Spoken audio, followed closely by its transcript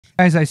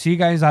Guys, I see you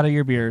guys out of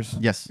your beers.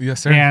 Yes.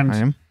 Yes, sir. And I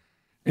am.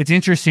 it's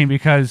interesting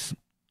because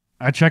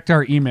I checked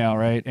our email,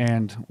 right?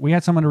 And we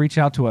had someone to reach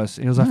out to us.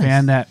 It was a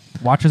fan that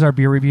watches our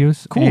beer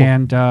reviews. Cool.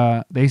 And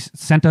they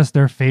sent us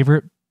their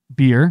favorite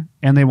beer,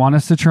 and they want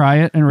us to try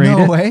it and rate it.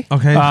 No way.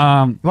 Okay.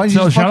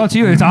 So shout out to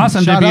you. It's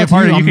awesome to be a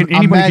part of it.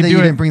 I'm mad that you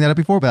didn't bring that up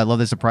before, but I love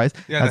the surprise.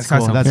 Yeah, that's cool.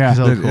 awesome. That's Yeah.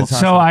 so cool.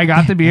 So I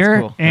got the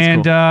beer, Cool.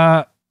 and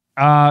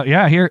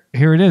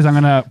here it is. I'm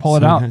gonna pull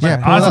it out. Yeah,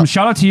 pull it awesome. out.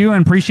 Shout out to you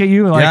and appreciate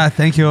you. Like, yeah,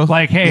 thank you.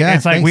 Like, hey, Yeah,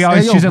 it's like thanks. we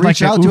always choose it like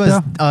reach out the to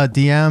us, Uta.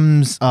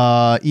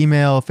 DMs,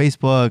 email,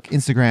 Facebook,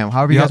 Instagram,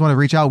 however you guys want to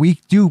reach out. We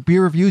do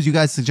beer reviews. You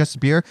guys suggest a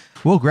beer,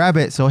 we'll grab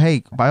it. So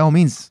hey, by all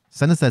means,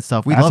 send us that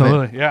stuff. We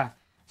love it. Yeah.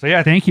 So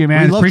yeah, thank you,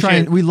 man.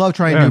 We love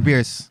trying new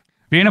beers.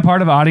 Being a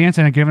part of the audience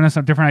and giving us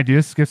some different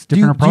ideas gives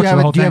different approach to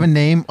the whole Do you thing. have a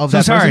name of So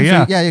that sorry,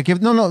 person? yeah.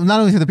 Give not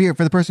only for the beer,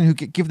 for the person who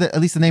give at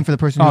least the name for the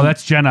person. Oh, who,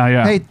 that's Jenna.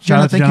 Yeah. Hey, Shout Jenna,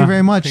 out to thank you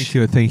very much.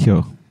 Thank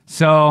you.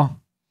 So,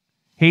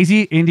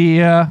 hazy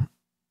India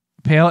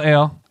pale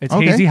ale. It's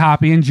Okay. hazy,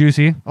 hoppy, and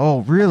juicy. Oh,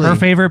 really? Her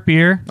favorite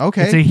beer.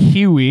 Okay. It's a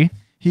Hooey.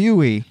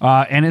 Hooey.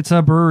 And it's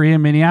a brewery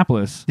in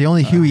Minneapolis. The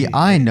only Hooey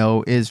I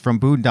know is from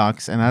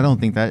Boondocks, and I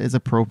don't think that is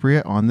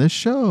appropriate on this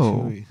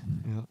show.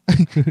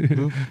 Dude,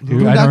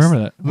 I don't remember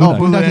that. Oh,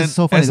 Boondocks is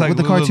so funny. It's like With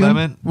the cartoon,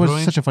 Lululemon was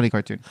Brewing. such a funny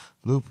cartoon.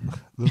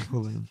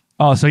 Lupulin.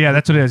 Oh, so yeah,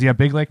 that's what it is. Yeah,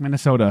 Biglake,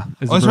 Minnesota.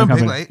 Is the Oh, it's brewing from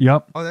company. Biglake?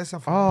 Yep. Oh, that's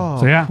not Oh,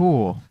 So, yeah.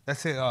 cool.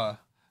 That's it. A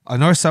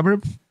north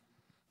suburb.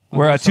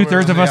 We're North 2/3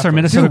 suburb of us are Minneapolis.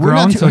 Minnesota Dude, we're not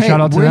grown, too, so shout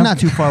out to we're them. not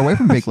too far away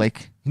from Big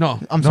Lake. No,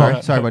 I'm no,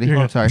 sorry, buddy.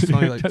 I'm sorry. It's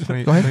only like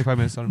 20, Go ahead. 25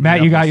 minutes. On Matt,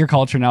 you got Minneapolis. your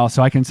culture now,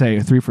 so I can say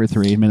 3 for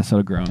 3,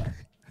 Minnesota grown.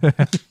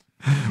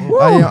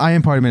 I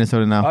am part of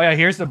Minnesota now. Oh yeah,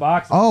 here's the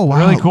box. Oh, wow.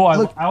 really cool.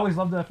 Look. I always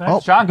love the effects. Oh.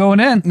 Sean going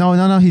in.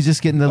 No. He's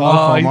just getting the little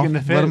Oh, foam he's off. getting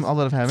the fizz. I'll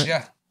let him have it.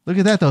 Yeah. Look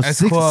at that though. That's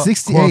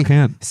 60 cool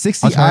can.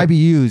 60 I'll try it.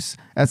 IBUs.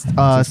 That's so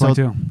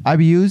 6.2.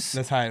 IBUs.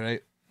 That's high,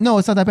 right? No,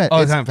 it's not that bad.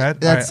 Oh, it's not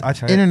bad? That's All right, I'll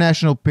try it.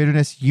 International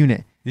Bitterness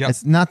Unit. Yep.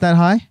 It's not that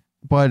high,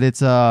 but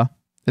it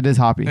is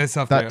hoppy. It's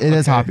up It there.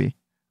 is Okay. hoppy.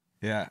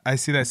 Yeah, I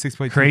see that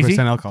 6.2% Crazy,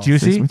 alcohol.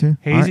 juicy, 6.2.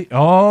 hazy.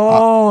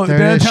 Oh, There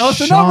then it is. tell us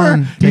the Sean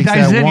number. He takes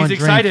dives that in. one He's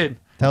drink. excited.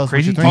 Tell us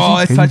Crazy? what you're drinking. Oh,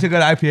 it's such a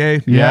good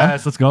IPA.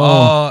 Yes, let's go.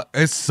 Oh,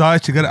 it's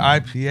such a good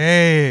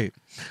IPA.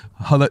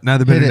 Hold up, now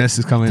the Hit it. bitterness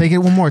is coming. Take it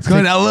one more. It's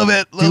going a little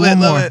bit, one more.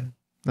 little bit.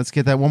 Let's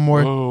get that one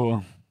more.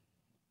 Ooh.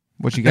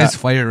 What you got? It's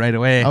fire right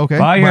away. Okay.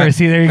 Fire. But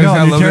See, there you it's go.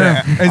 got a New little bit term.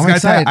 of- it's I'm got that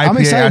excited. I'm IPA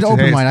excited to open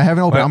aftertaste. mine. I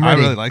haven't opened. But I'm I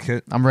ready. really like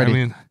it. I'm ready. I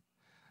mean,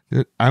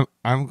 dude,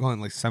 I'm going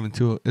like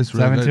 7.2. It's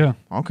really 7-2. good.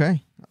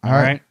 Okay. All All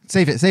right. right.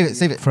 Save it. For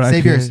Save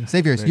IPA. yours.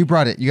 Save yours. You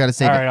brought it. You got to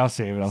save All it. right, I'll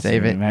save it. I'll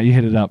Save save it. it. Matt, you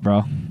hit it up,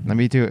 bro. Let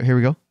me do it. Here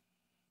we go.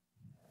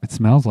 It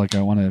smells like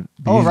I want to.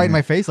 Oh, right in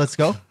my face. Let's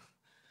go.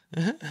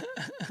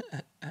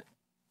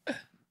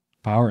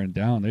 Powering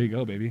down. There you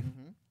go, baby.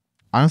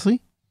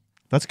 Honestly,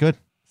 that's good.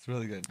 It's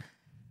really good.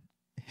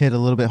 Hit a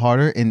little bit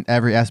harder in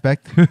every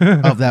aspect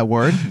of that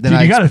word than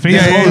Dude, you got a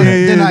face full of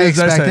it. than I that's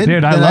right. expected.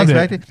 Dude, I than loved it.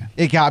 expected.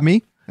 It got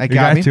me. It got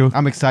got me. you.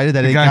 I'm excited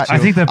that It it got got you. I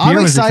think the beer I'm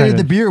was excited. excited.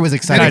 The beer was Did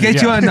excited. it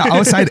get you on the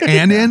outside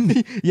and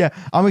in? Yeah,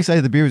 I'm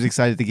excited. The beer was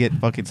excited to get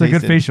fucking. It's a good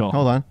tasted. facial.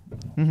 Hold on.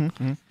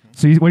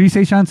 So what do you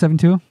say, Sean?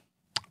 7.2?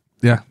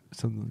 Yeah.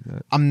 Something like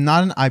that. I'm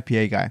not an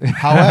IPA guy. I've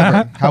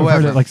heard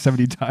However, it like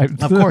 70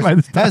 times. of course, By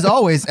this time. as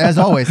always. That's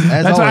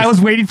why I was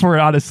waiting for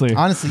it, honestly.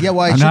 Honestly, yeah.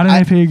 Well, I'm not an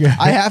IPA guy.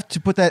 I have to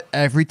put that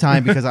every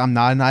time because I'm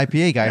not an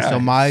IPA guy. So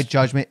Yes. my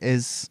judgment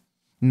is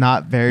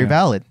not very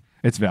valid.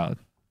 It's valid.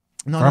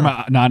 No, I'm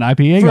no. not an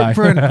IPA guy.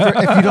 For if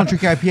you don't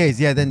drink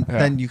IPAs,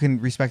 then you can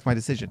respect my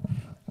decision.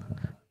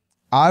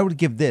 I would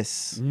give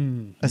this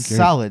a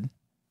solid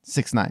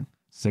 6.9.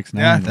 6.9.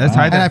 Yeah, that's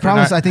high. And I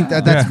promise, I think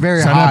that's Yeah.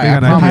 very So I'm not high. big I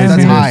on promise IPAs that's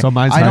either, high. so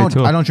mine's high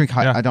too. I don't drink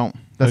high. Yeah. I don't.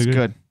 That's Very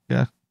good.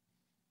 Yeah.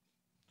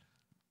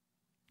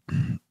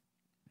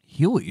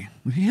 Hooey.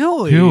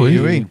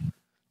 Hooey.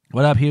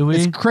 What up, Hooey?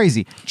 It's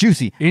crazy,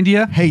 juicy,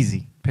 India.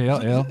 hazy.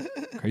 Pale ale.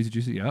 Crazy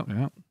juicy. Yep.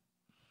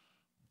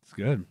 It's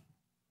good.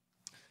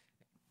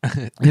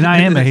 And I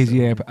am a hazy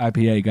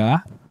IPA guy.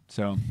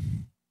 So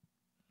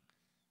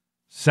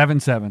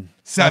 7.7.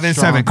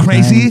 7.7.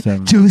 Crazy,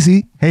 7.7.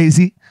 juicy,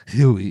 hazy,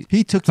 Hooey.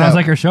 He took Sounds that.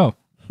 like our show.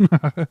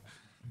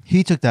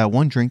 He took that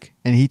one drink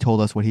and he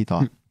told us what he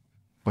thought.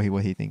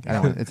 what he think. I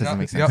don't. It doesn't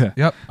make sense.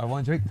 Yep. I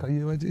want to drink. Tell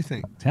you what do you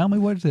think? Tell me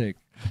what you think.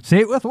 Say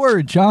it with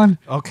words, John.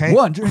 Okay.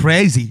 One drink.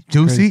 Crazy,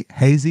 juicy,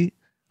 hazy,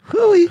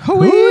 Hooey.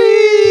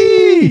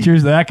 Hooey.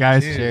 Cheers to that,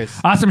 guys. Cheers.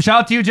 Awesome.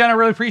 Shout out to you, Jenna.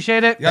 Really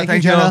appreciate it. Yeah,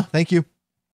 Thank you, Jenna. Thank you.